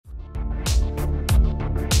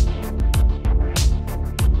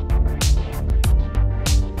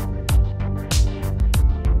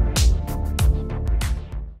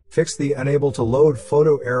Fix the unable to load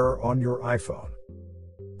photo error on your iPhone.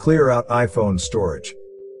 Clear out iPhone storage.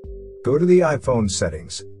 Go to the iPhone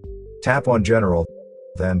settings. Tap on General,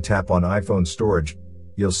 then tap on iPhone storage.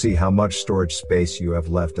 You'll see how much storage space you have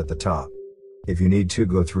left at the top. If you need to,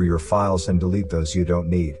 go through your files and delete those you don't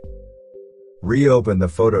need. Reopen the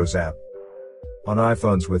Photos app. On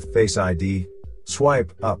iPhones with Face ID,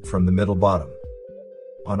 swipe up from the middle bottom.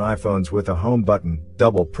 On iPhones with a home button,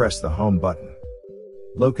 double press the home button.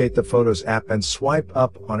 Locate the Photos app and swipe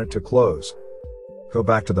up on it to close. Go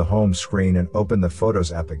back to the home screen and open the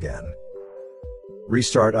Photos app again.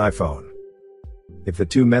 Restart iPhone. If the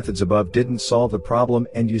two methods above didn't solve the problem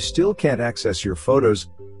and you still can't access your photos,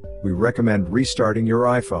 we recommend restarting your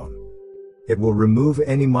iPhone. It will remove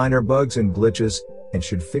any minor bugs and glitches and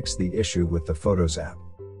should fix the issue with the Photos app.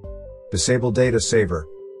 Disable Data Saver.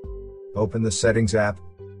 Open the Settings app,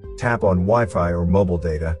 tap on Wi-Fi or mobile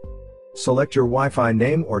data. Select your Wi-Fi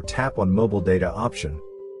name or tap on Mobile Data option.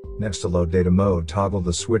 Next to Low Data Mode, toggle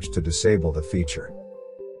the switch to disable the feature.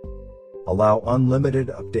 Allow unlimited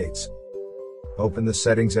updates. Open the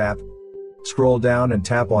Settings app, scroll down and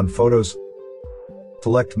tap on Photos.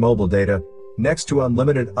 Select Mobile Data. Next to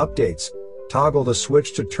Unlimited Updates, toggle the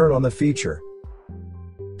switch to turn on the feature.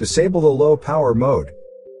 Disable the Low Power mode.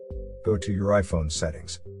 Go to your iPhone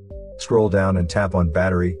settings. Scroll down and tap on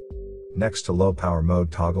Battery. Next to Low Power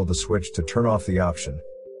mode, toggle the switch to turn off the option.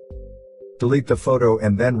 Delete the photo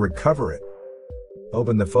and then recover it.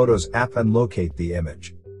 Open the Photos app and locate the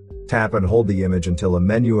image. Tap and hold the image until a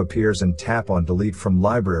menu appears and tap on Delete from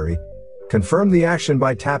Library. Confirm the action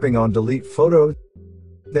by tapping on Delete Photo.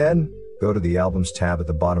 Then, go to the Albums tab at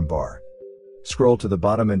the bottom bar. Scroll to the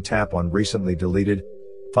bottom and tap on Recently Deleted.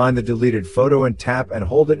 Find the deleted photo and tap and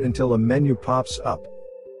hold it until a menu pops up.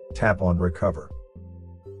 Tap on Recover.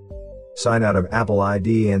 Sign out of Apple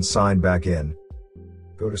ID and sign back in.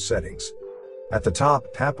 Go to Settings. At the top,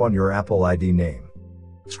 tap on your Apple ID name.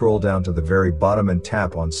 Scroll down to the very bottom and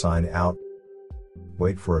tap on Sign Out.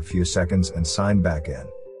 Wait for a few seconds and sign back in.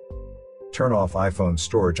 Turn off iPhone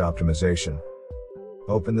storage optimization.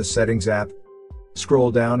 Open the Settings app.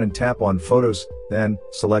 Scroll down and tap on Photos, then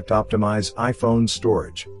select Optimize iPhone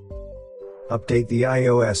storage. Update the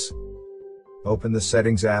iOS. Open the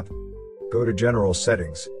Settings app. Go to General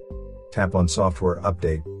Settings. Tap on Software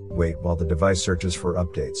Update. Wait while the device searches for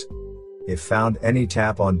updates. If found any,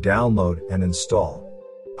 tap on Download and Install.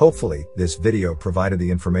 Hopefully, this video provided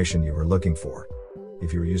the information you were looking for.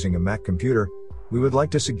 If you're using a Mac computer, we would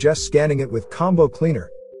like to suggest scanning it with Combo Cleaner.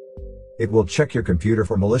 It will check your computer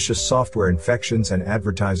for malicious software infections and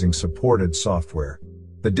advertising supported software.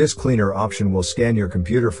 The Disk Cleaner option will scan your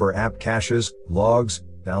computer for app caches, logs,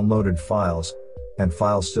 downloaded files, and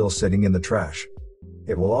files still sitting in the trash.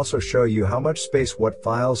 It will also show you how much space what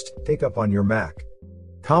files take up on your Mac.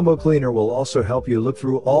 Combo Cleaner will also help you look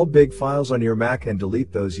through all big files on your Mac and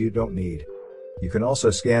delete those you don't need. You can also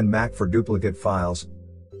scan Mac for duplicate files.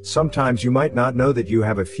 Sometimes you might not know that you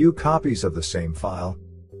have a few copies of the same file.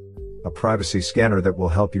 A privacy scanner that will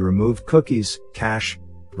help you remove cookies, cache,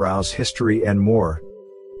 browse history and more.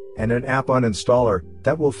 And an app uninstaller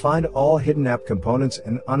that will find all hidden app components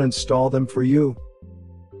and uninstall them for you.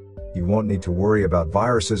 You won't need to worry about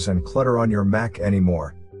viruses and clutter on your Mac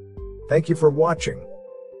anymore. Thank you for watching.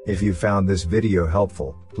 If you found this video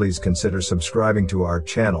helpful, please consider subscribing to our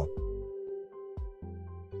channel.